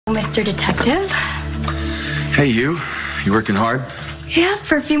Mr. Detective. Hey, you. You working hard? Yeah,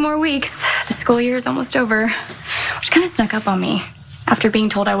 for a few more weeks. The school year is almost over. Which kind of snuck up on me. After being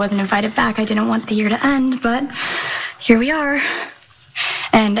told I wasn't invited back, I didn't want the year to end, but here we are.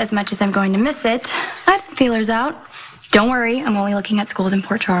 And as much as I'm going to miss it, I have some feelers out. Don't worry, I'm only looking at schools in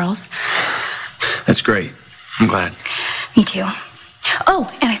Port Charles. That's great. I'm glad. Me too.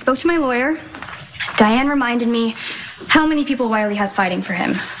 Oh, and I spoke to my lawyer. Diane reminded me how many people Wiley has fighting for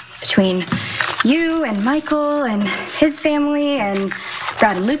him. Between you and Michael and his family and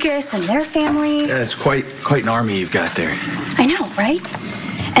Brad and Lucas and their family. Yeah, it's quite an army you've got there. I know,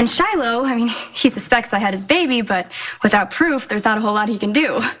 right? And Shiloh, he suspects I had his baby, but without proof, there's not a whole lot he can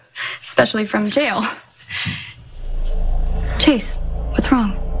do. Especially from jail. Chase, what's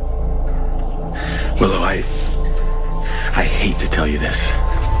wrong? Willow, I hate to tell you this,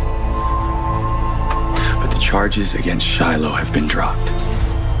 but the charges against Shiloh have been dropped.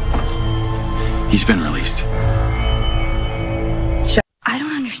 He's been released. I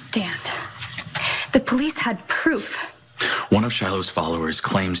don't understand. The police had proof. One of Shiloh's followers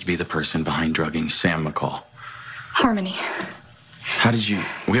claims to be the person behind drugging Sam McCall. Harmony. How did you...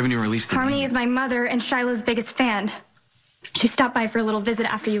 We haven't even released the Harmony name. is my mother and Shiloh's biggest fan. She stopped by for a little visit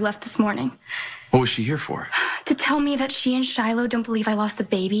after you left this morning. What was she here for? To tell me that she and Shiloh don't believe I lost the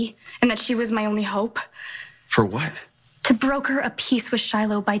baby and that she was my only hope. For what? To broker a peace with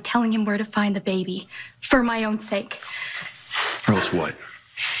Shiloh by telling him where to find the baby. For my own sake. Or else what?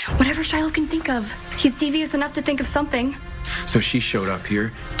 Whatever Shiloh can think of. He's devious enough to think of something. So she showed up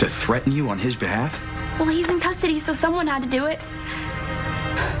here to threaten you on his behalf? Well, he's in custody, so someone had to do it.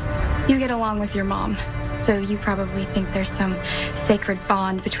 You get along with your mom, so you probably think there's some sacred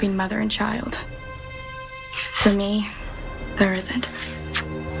bond between mother and child. For me, there isn't.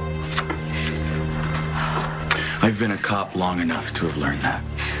 I've been a cop long enough to have learned that.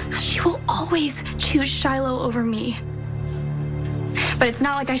 She will always choose Shiloh over me. But it's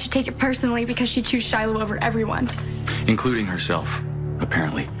not like I should take it personally because she chose Shiloh over everyone. Including herself,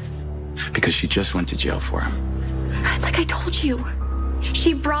 apparently. Because she just went to jail for him. It's like I told you.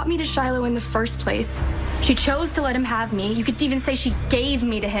 She brought me to Shiloh in the first place. She chose to let him have me. You could even say she gave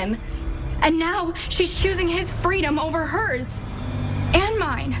me to him. And now she's choosing his freedom over hers. And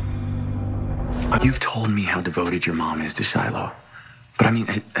mine. You've told me how devoted your mom is to Shiloh. But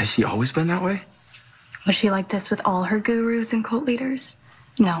has she always been that way? Was she like this with all her gurus and cult leaders?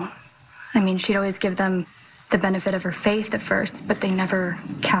 No. She'd always give them the benefit of her faith at first, but they never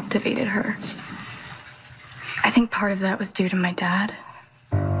captivated her. I think part of that was due to my dad.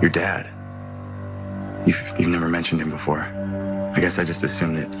 Your dad? You've never mentioned him before. I guess I just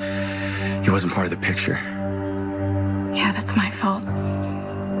assumed that he wasn't part of the picture. Yeah, that's my fault.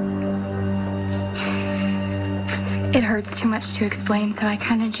 It hurts too much to explain, so I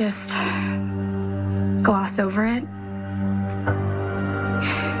kind of just gloss over it.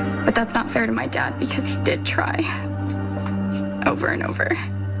 But that's not fair to my dad because he did try. Over and over.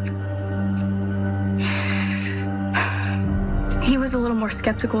 He was a little more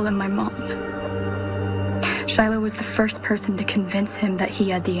skeptical than my mom. Shiloh was the first person to convince him that he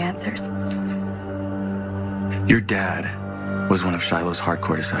had the answers. Your dad was one of Shiloh's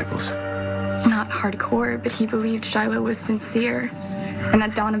hardcore disciples. Not hardcore, but he believed Shiloh was sincere. And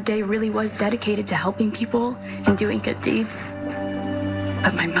that Dawn of Day really was dedicated to helping people and doing good deeds.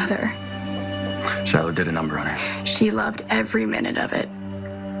 But my mother... Shiloh did a number on her. She loved every minute of it.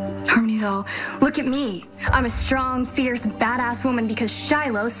 Harmony's all, look at me. I'm a strong, fierce, badass woman because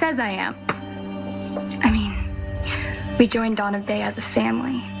Shiloh says I am. We joined Dawn of Day as a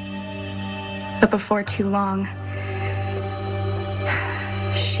family. But before too long,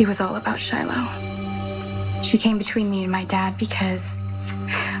 she was all about Shiloh. She came between me and my dad because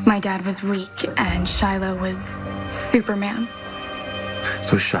my dad was weak and Shiloh was Superman.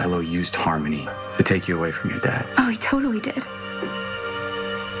 So Shiloh used Harmony to take you away from your dad? Oh, he totally did.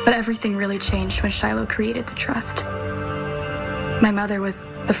 But everything really changed when Shiloh created the trust. My mother was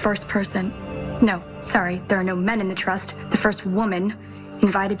the first person... No, sorry, there are no men in the trust. The first woman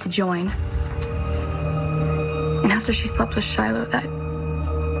invited to join. And after she slept with Shiloh, that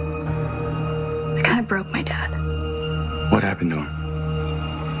kind of broke my dad. What happened to him?